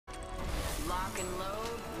and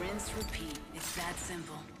load, rinse, repeat. It's that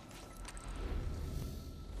simple.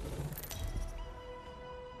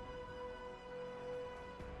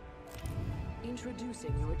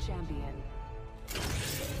 Introducing your champion.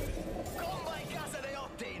 Come by Casa de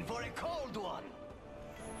Octane for a cold one!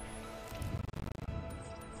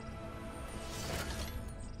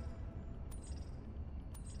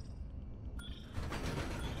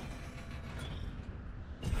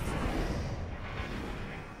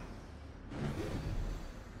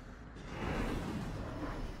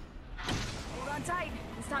 Hold on tight.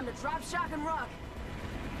 It's time to drop, shock, and rock.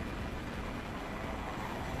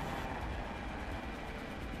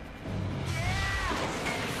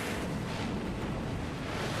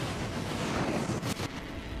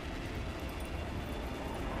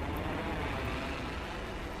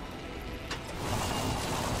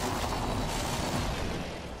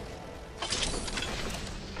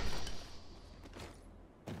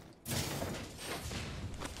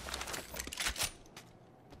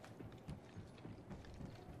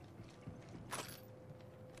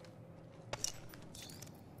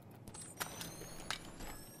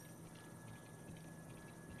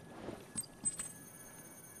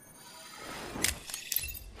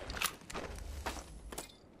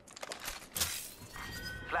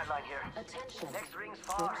 Flatline here. Attention. Next ring's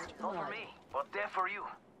far, First not for blood. me, but there for you.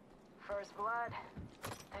 First blood.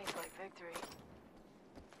 Tastes like victory.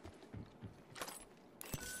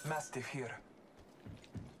 Mastiff here.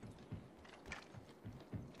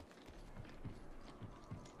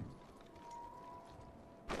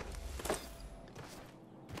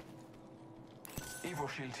 Evo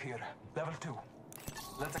shield here. Level 2.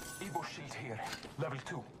 Let's Evo shield here. Level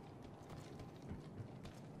 2.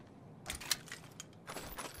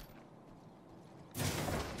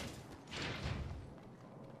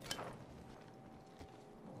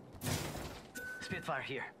 Spitfire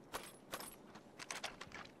here.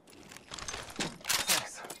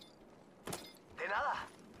 Thanks. De nada.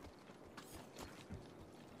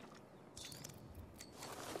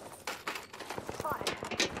 Spotted.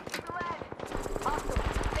 Red.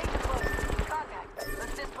 Hostile. Danger close. Contact.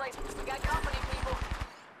 Let's displace. We got company, people.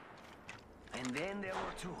 And then there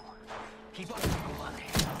were two. Keep up,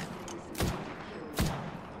 compadre.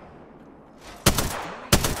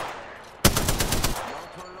 Not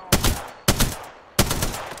for long.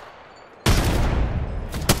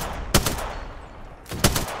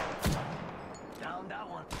 Down that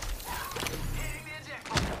one. Hitting the eject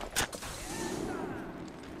button.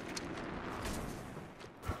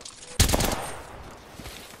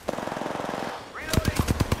 Reloading.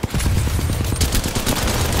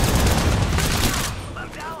 I'm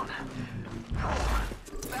down.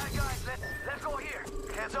 Bad guys, let's go here.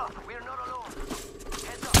 Heads up, we're not alone.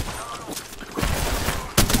 Heads up, not alone.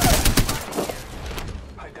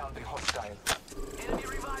 I downed the hostile. Enemy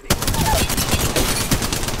reviving.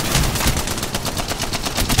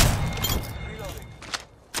 Reloading.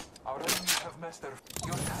 Our enemies have mastered.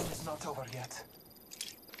 Your time is not over yet.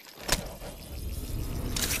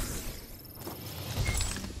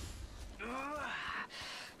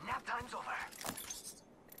 Nap time's over.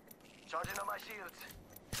 Charging on my shields.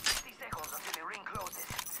 60 seconds until the ring closes.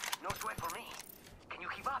 No sweat for me. Can you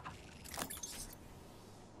keep up?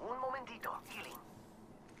 Un momentito. Healing.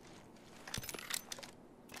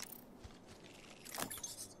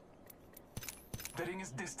 The ring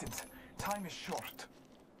is distant. Time is short.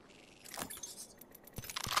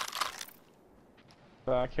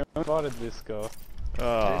 Fuck, how did this go?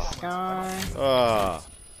 This guy.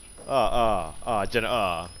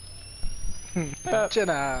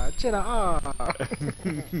 Jenna, Jenna,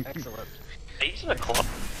 Excellent. He's in a club.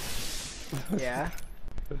 Yeah.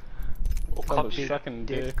 What club club you- sucking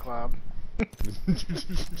Dick dick? Club.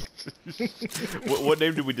 what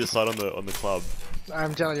name did we decide on the club?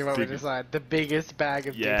 I'm telling you what we Biggest- decide. The biggest bag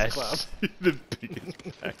of Dicks Club. the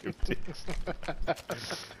biggest bag of dicks.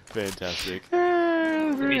 Fantastic.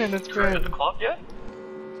 Brilliant, Have you that's created great. the club yet?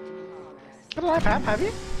 What did I have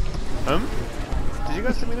you? Did you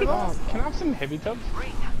guys send me the box? Oh, can I have some heavy tubs?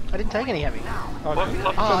 I didn't take any heavy. Oh, What can you-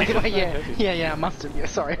 club Oh, did you yeah, take? yeah, I must have. Yeah,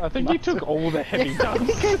 sorry. I think you Must took have. all the heavy Yeah, tubs. I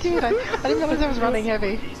think I did. I didn't realize I was running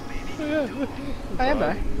heavy. I am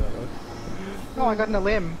though. Oh, I got an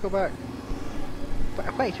limb. Go back.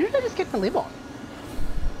 Wait, who did I just get an limb on?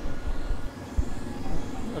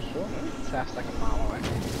 Not sure. Saf's like a mile away.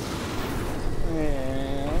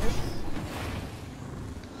 Yes.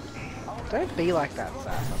 Don't be like that, Saf.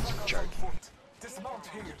 I'm just joking. Dismount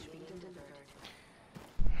here.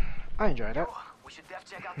 I enjoyed it. We should def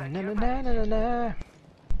check out that Na care na na package. na na na.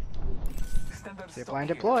 Standard Zip stock line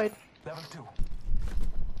here. deployed. Level 2.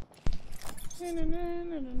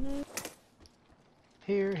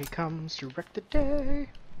 Here he comes to wreck the day.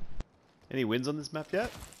 Any wins on this map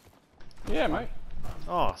yet? Yeah, mate.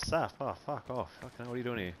 Oh, Saf. Oh, fuck off. Fucking hell, what are you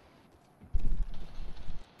doing here?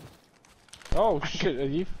 Oh shit, are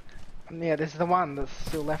you? Yeah, this is the one that's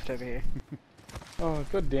still left over here. Oh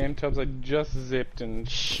goddamn, Tubbs! I just zipped and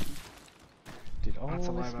did all That's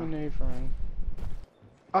a this Loba. maneuvering.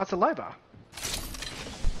 Oh, it's a Loba.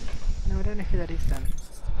 No, I don't know who that is then.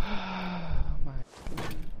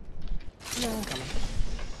 No, I'm coming.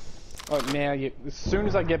 Oh, now you. As soon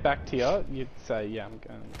as I get back to you, you'd say, "Yeah, I'm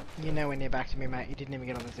going." You're nowhere near back to me, mate. You didn't even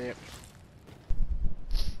get on the zip.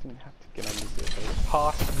 Didn't have to get on the zip. I was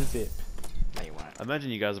past the zip. No, you won't. I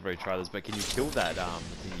imagine you guys have already tried this, but can you kill that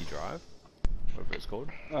thing you drive? Whatever it's called.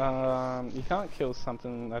 You can't kill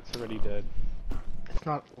something that's already dead. It's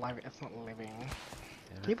not living. It's not living.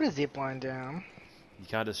 Can you put a zip line down? You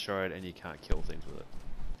can't destroy it and you can't kill things with it.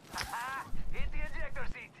 Hit the ejector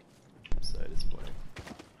seat. So disappointing.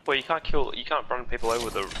 Well, you can't run people over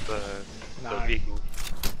the No. vehicle.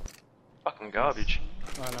 Fucking garbage.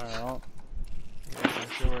 I know, right? Yes, I'm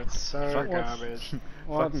sure it's so Fuck, what's- garbage.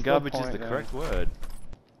 What's Fucking the garbage is point the then? correct word.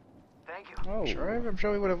 Thank you. Oh, I'm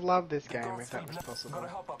sure we would have loved this game Don't if that was sleep. possible. Gotta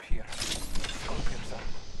help up here. Go, Pearson.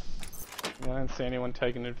 I don't see anyone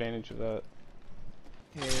taking advantage of that.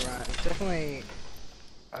 Yeah, you're right. It's definitely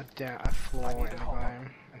a flaw in the game.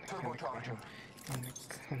 Turbocharger.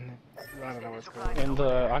 I don't know what it's called. And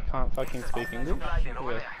I can't fucking speak English.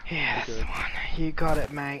 Yeah. Yeah, that's the Good. one. You got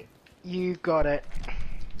it, mate. You got it.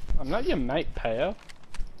 I'm not your mate, Pao.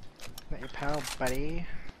 Not your pal, buddy.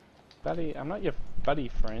 Buddy, I'm not your buddy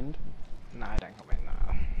friend. No, don't call me no.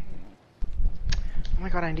 Oh my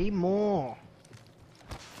god, I need more.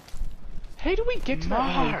 How do we get to that?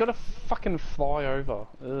 Mark. You've got to fucking fly over.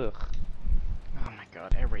 Ugh. Oh my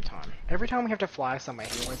god, every time. Every time we have to fly somewhere,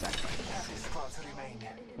 he always acts like that. 6 squads remain.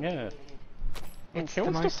 Yeah. It's Who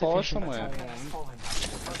the wants to most fly efficient somewhere? form Fallen.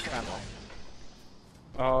 of travel.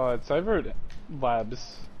 Oh, it's over at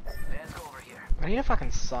Labs. Let's go over here. I need a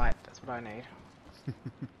fucking sight, that's what I need.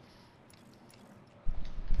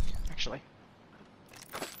 Actually.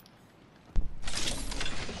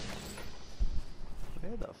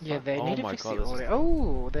 Where the fuck? Yeah, they oh need to my fix god, the this is audio.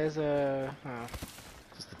 Oh, there's a... Oh.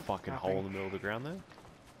 just a fucking Nothing. hole in the middle of the ground there. You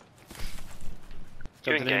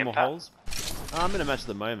Jumped in in any game, more Pat? holes? I'm in a match at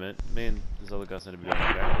the moment. Me and this other guys need to be going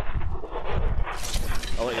okay.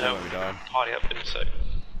 I'll let you know when we die. Tidy up in a sec.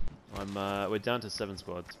 We're down to 7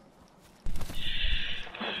 squads.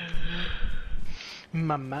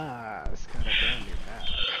 Mama's got a brand new bag.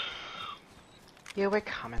 Yeah, we're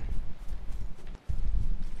coming.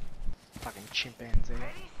 Fucking chimpanzee.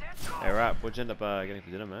 Hey, Rap, what'd you end up getting for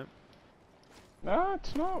dinner, mate? No,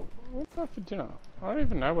 it's not. What did I have for dinner? I don't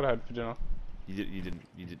even know what I had for dinner. You didn't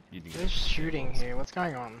get There's shooting here, what's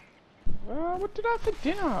going on? What did I have for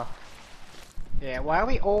dinner? Yeah, why are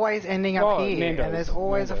we always ending up Oh, here? Nando's. And there's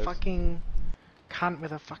always a Nando's. fucking cunt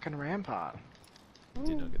with a fucking rampart.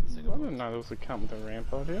 Did not get the I single. didn't know there was a cunt with a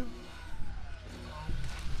rampart here.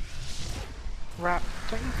 Rap,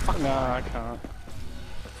 don't you fucking... No, I can't.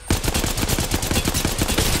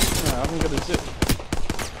 No, I haven't got a zip.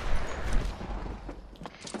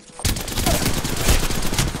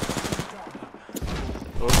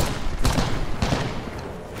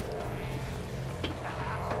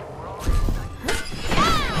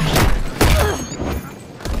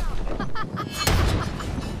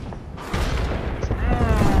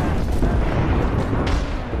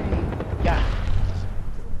 Yeah.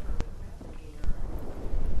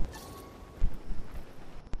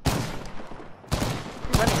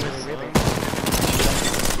 Really?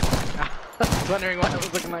 I was wondering why it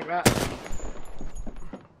was looking like that.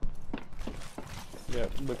 Yeah,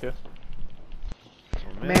 with you. Oh,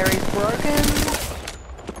 man. Mary's broken.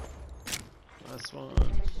 Nice one.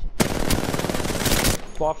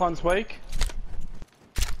 Lifeline's weak.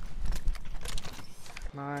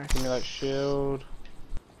 Nice. Give me that shield.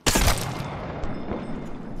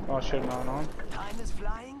 Oh, shield 9 on. Time is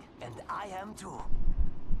flying, and I am too.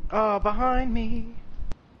 Oh, behind me.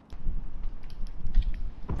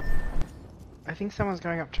 I think someone's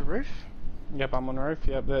going up to roof. Yep, I'm on the roof.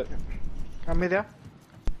 Yep, that. Come with you.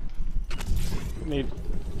 Need.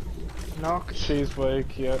 Knock. She's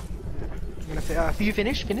weak. Yep. I'm gonna say, you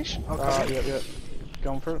finish? Finish? I'll cover. Yep, yep.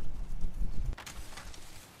 Going for it.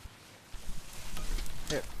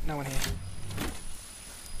 Yep, no one here.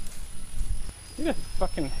 Need a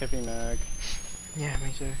fucking heavy mag. Yeah,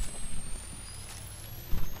 me too.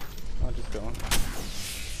 I'll just go on.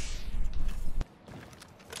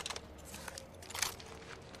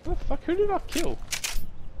 What the fuck? Who did I kill?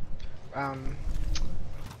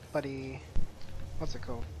 Buddy, what's it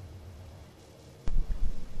called?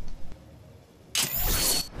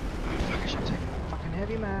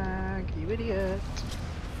 Heavy mag, you idiot.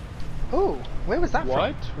 Oh, where was that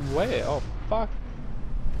What? from? Where? Oh, fuck.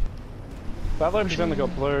 That loader's only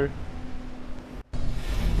got blue.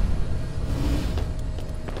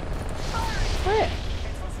 Where?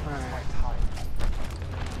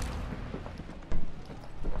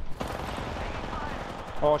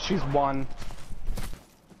 Oh, she's one.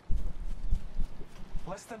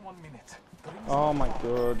 Less than 1 minute. The ring's Oh my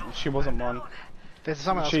god, she wasn't one. There's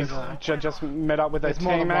someone else She with her. just met up with her There's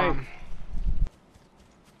more than teammate. one.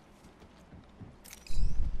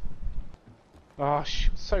 Oh, she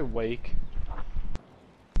was so weak.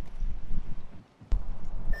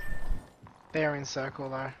 They're in circle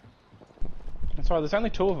though. That's right, there's only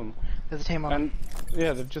 2 of them. There's a team on And them.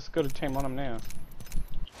 yeah, they've just got a team on them now.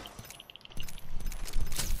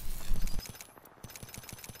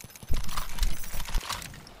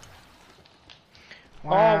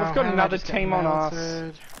 Wow, we've got how did I another just get team on us.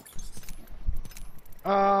 melted?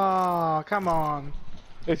 Oh, come on.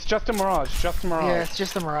 It's just a Mirage, just a Mirage. Yeah, it's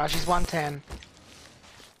just the Mirage. He's 110.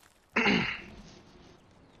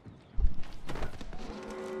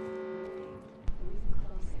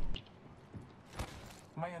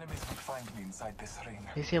 My enemies will find me inside this ring.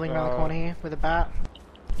 He's healing around the corner here with a bat.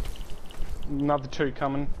 Another 2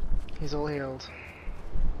 coming. He's all healed.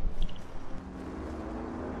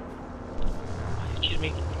 Excuse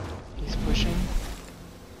me. He's pushing.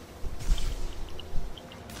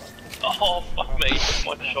 Oh, fuck me.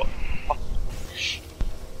 One shot.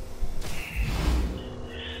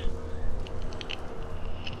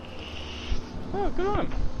 Oh, good on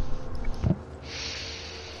him.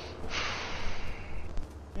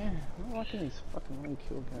 Yeah, I'm not liking these fucking one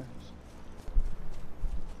kill games.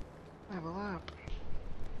 Level up.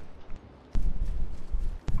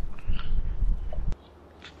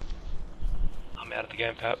 I'm out of the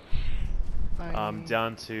game, Pap. I'm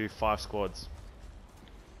down to 5 squads.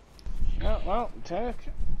 Oh, well, Turk.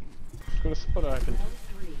 Got a spot open. Round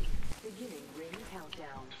 3. Beginning ring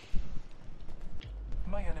countdown.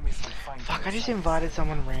 My enemies will find me Fuck, I just inside invited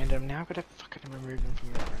someone random. Now I've got to fucking remove them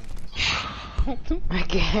from my friends.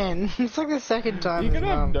 Again. It's like the second time. You're this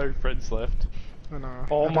gonna have month. no friends left. I know.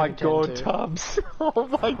 Oh I my don't intend god, to. Tubbs! Oh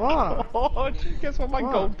my What? god! Guess what my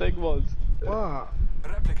What? gold thing was? What?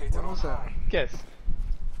 Replicator What on was that? high. Guess.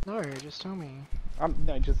 No, just tell me.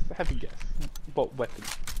 No, just have a guess. What weapon?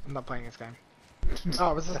 I'm not playing this game.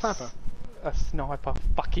 Oh, it was a sniper. A sniper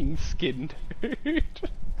fucking skin, dude.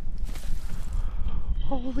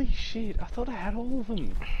 Holy shit, I thought I had all of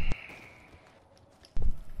them.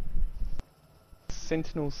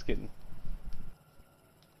 Sentinel skin.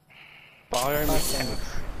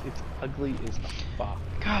 Biomechanics. It's ugly as fuck.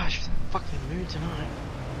 Gosh, I'm in a fucking mood tonight.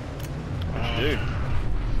 Dude.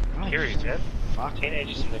 Periods, man. Fuck.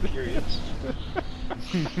 Teenagers and their periods.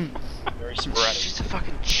 Very sporadic. She's a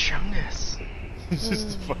fucking chungus. It's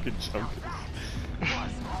just a fucking chunk.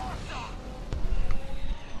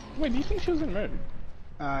 Wait, do you think she was in mood?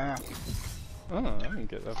 Yeah. Oh, I didn't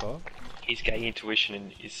get that far. His gay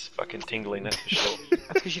intuition is fucking tingling, that's for sure. That's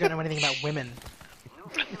because you don't know anything about women.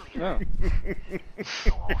 Oh.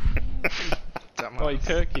 Don't mind. Oi,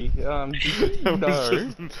 Turkey, did you know?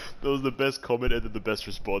 That was the best comment and then the best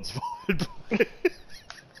response.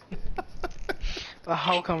 The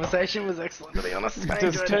whole conversation was excellent, to be honest. I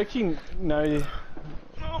Does enjoyed it. Turkey know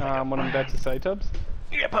what I'm about to say, Tubbs?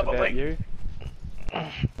 Yeah, About probably. you? Oh,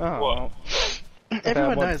 What? well.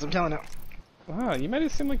 Everyone what- knows, I'm telling you. Oh, you made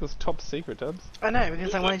it seem like it was top secret, Tubbs. I know,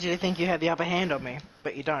 because I wanted you to think you had the upper hand on me,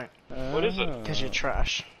 but you don't. What is it? Because you're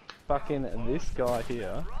trash. Fucking this guy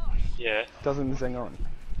here Yeah. doesn't zing on.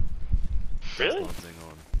 Really?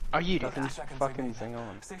 Oh, you did Doesn't that. fucking zing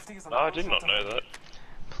on. Safety is No, I did not know that.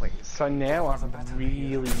 Please. So now I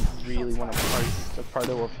really want to post a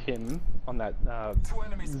photo of him on that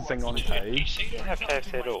zing on You page. see, you don't have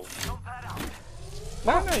KFC at all.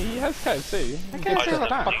 No, he has KFC. Okay, It's so just I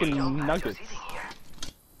don't. fucking nuggets.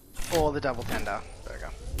 Or the double tender burger.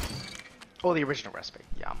 Or the original recipe.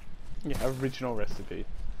 Yum. Yeah, original recipe.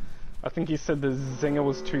 I think he said the zinger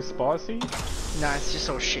was too spicy. No, it's just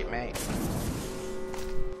all shit, mate.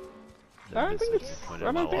 I don't think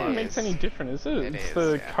it makes any difference, is it? It It's is,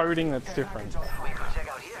 the yeah. coding that's different. We can check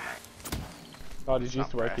out here. Oh, did you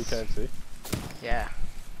used to work at breast. KFC? Yeah.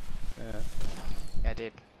 Yeah. Yeah, I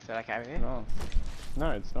did. Is that okay with you? No.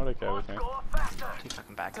 No, it's not okay with me. Go up faster. Too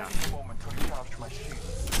fucking back now. Taking a moment to recharge my shield.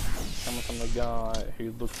 Coming from the guy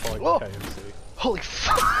who looks like Oh! KFC. Holy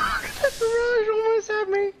fuck! That barrage almost had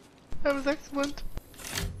me! That was excellent.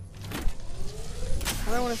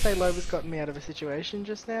 I don't want to say Lova's gotten me out of a situation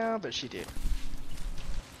just now, but she did.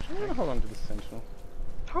 I'm gonna hold on to the Sentinel.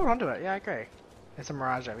 Hold on to it, yeah, I agree. There's a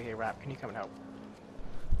Mirage over here, Rap. Can you come and help?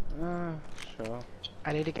 Sure.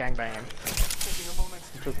 I need to gangbang him.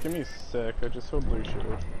 Just give me a sec, I just saw blue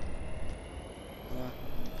shield.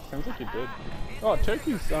 Sounds like you did. Oh,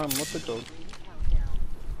 Turkey's, what's it called?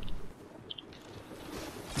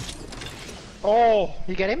 Oh!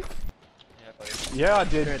 You get him? Yeah, I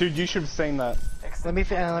did. Good. Dude, you should have seen that. Let me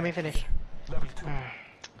finish.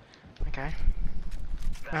 Okay.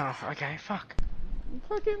 Oh, okay, fuck.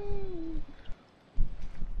 Fucking...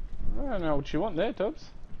 I don't know what you want there, Tubbs.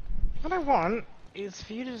 What I want is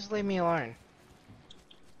for you to just leave me alone.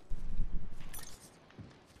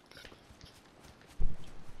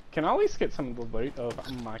 Can I at least get some of the loot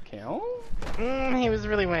of my cow? He was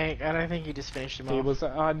really weak. I don't think you just finished him He off. was,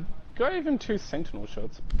 I gave him 2 sentinel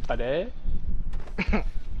shots, buddy. No,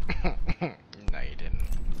 you didn't.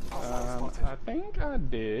 I think I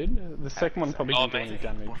did. The second one probably didn't do any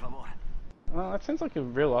damage. That sounds like a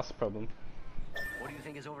real us problem. What do you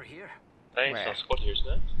think is over here? Hey, Where? it's not squad here, isn't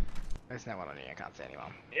it? There's no one on here. I can't see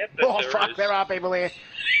anyone. Yeah, but Oh there fuck! is. There are people here.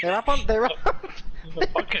 They're up on. They're up. I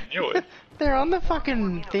fucking knew it. They're on the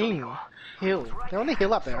fucking thing. Hill. They're on the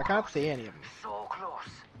hill up there. I can't see any of them. So close.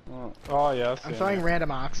 Oh yeah, I see I'm him throwing now.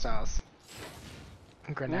 random arc stars.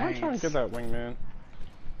 And I grenades. might try and get that wingman.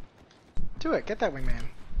 Do it. Get that wingman.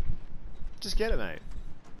 Just get it, mate.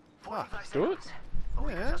 Do it.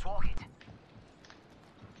 Yeah. Just walk it.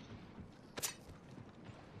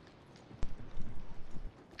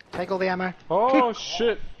 Take all the ammo. Oh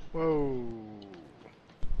shit! Whoa.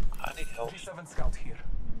 I need help. G7 scout here.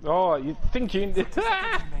 Oh, you think you...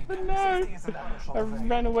 No! I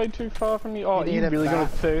ran away too far from you. Oh, You you need a really gonna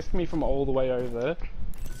bat. thirst me from all the way over there?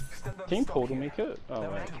 Stand and Can you stop portal here. make it? Oh,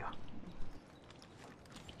 wait. Thank you.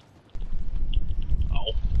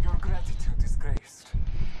 Oh. Your gratitude is graced.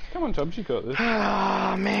 Come on, Tubbs, you got this.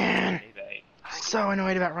 Oh man. Need a. So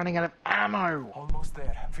annoyed about running out of ammo. Almost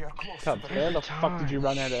there. We are close. Tubbs, to where the time. fuck did you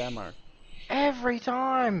run out of ammo? Every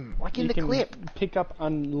time. Like in You the can clip. pick up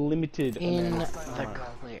unlimited In amounts the of ammo.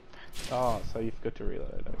 clip. Oh, so you forgot to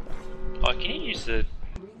reload, okay. Oh, can you use the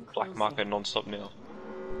black marker non-stop now?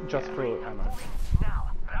 Just for ammo.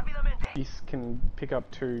 Now, rápidamente. You can pick up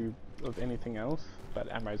 2 of anything else, but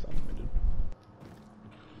ammo's unlimited.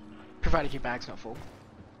 Provided your bag's not full.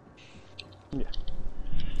 Yeah.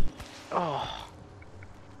 Oh.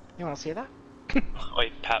 You wanna see that?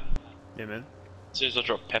 Wait, Pat. Yeah, man. As soon as I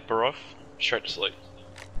drop Pepper off, straight to sleep.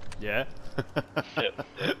 Yeah. Yep.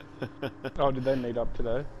 Oh, did they meet up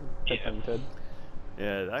today? Yeah. Pepper and Ted?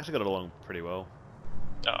 Yeah, they actually got along pretty well.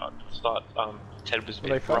 Ted was a Were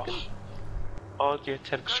they bit rough. fucking? Oh yeah,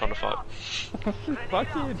 Ted was trying to fight. Fuck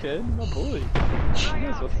you, Ted, my boy. He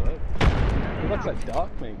knows what's up. He likes that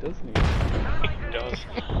dark meat, doesn't he? He does.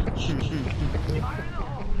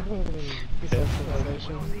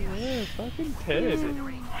 Yeah, fucking Ted.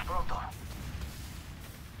 Pronto.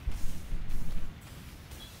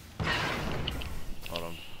 Hold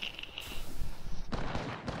on.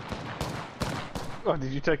 Oh,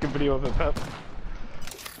 did you take a video of it, Pep?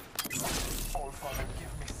 All father,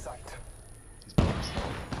 give me sight.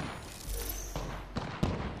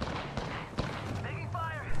 Taking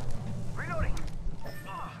fire. Reloading.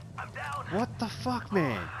 Oh, I'm down. What the fuck,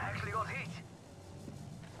 man? I actually got hit.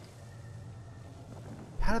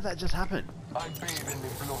 How did that just happen? I bathe in the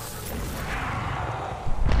blood.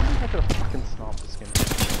 I got a fucking sniper skin.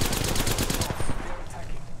 They are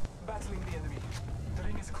attacking. Battling the enemy. The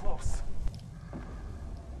ring is close.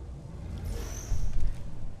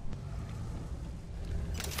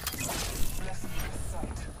 Bless me with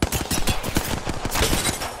sight.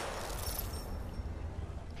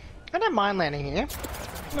 I don't mind landing here.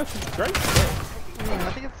 That's great.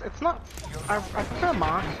 I think it's not. I prefer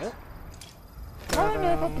market. I don't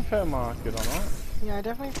know if I prefer market or not. Yeah, I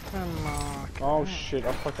definitely prefer market. Oh shit,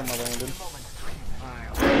 I fucking my landed.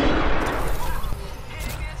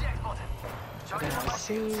 Hitting the eject button. Charging on my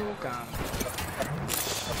Single gun.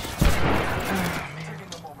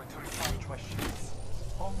 Taking a moment to recharge my shields.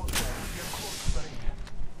 Almost there. We are close to the ring.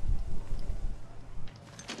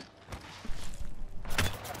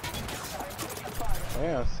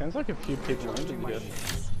 Yeah, sounds like a few people landed together.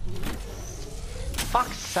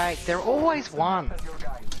 Fuck's sake, they're always one. As your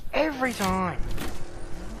guide. Every time.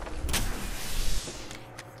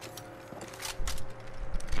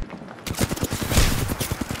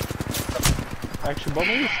 Actually, what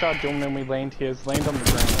we need to start doing when we land here is land on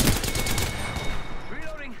the ground.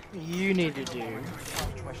 reloading. You need to do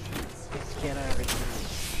Recharge my shields. is get over here.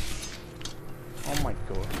 Oh my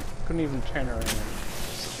god. Couldn't even turn around.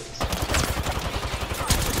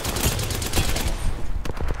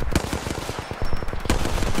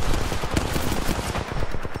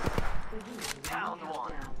 Down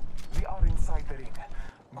one. We are inside the ring.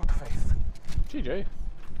 Good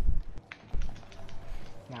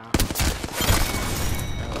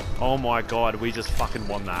Oh my god, we just fucking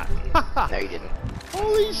won that. No, you didn't.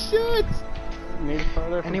 Holy shit! Need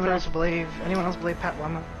further from Anyone Frank? else believe? Anyone else believe Pat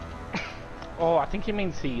won that? Oh, I think he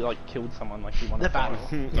means he like killed someone, like he won The a fight.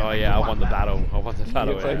 battle. Oh yeah, I won the battle. I won the He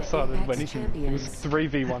battle. gets so Yeah. excited when it was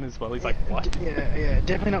 3v1 as well. He's like, what? Yeah,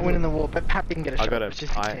 definitely not winning the war, but Pat didn't get a shot. I gotta. It was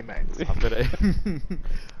just his teammates. I've got to.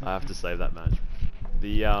 I have to save that match.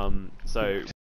 The so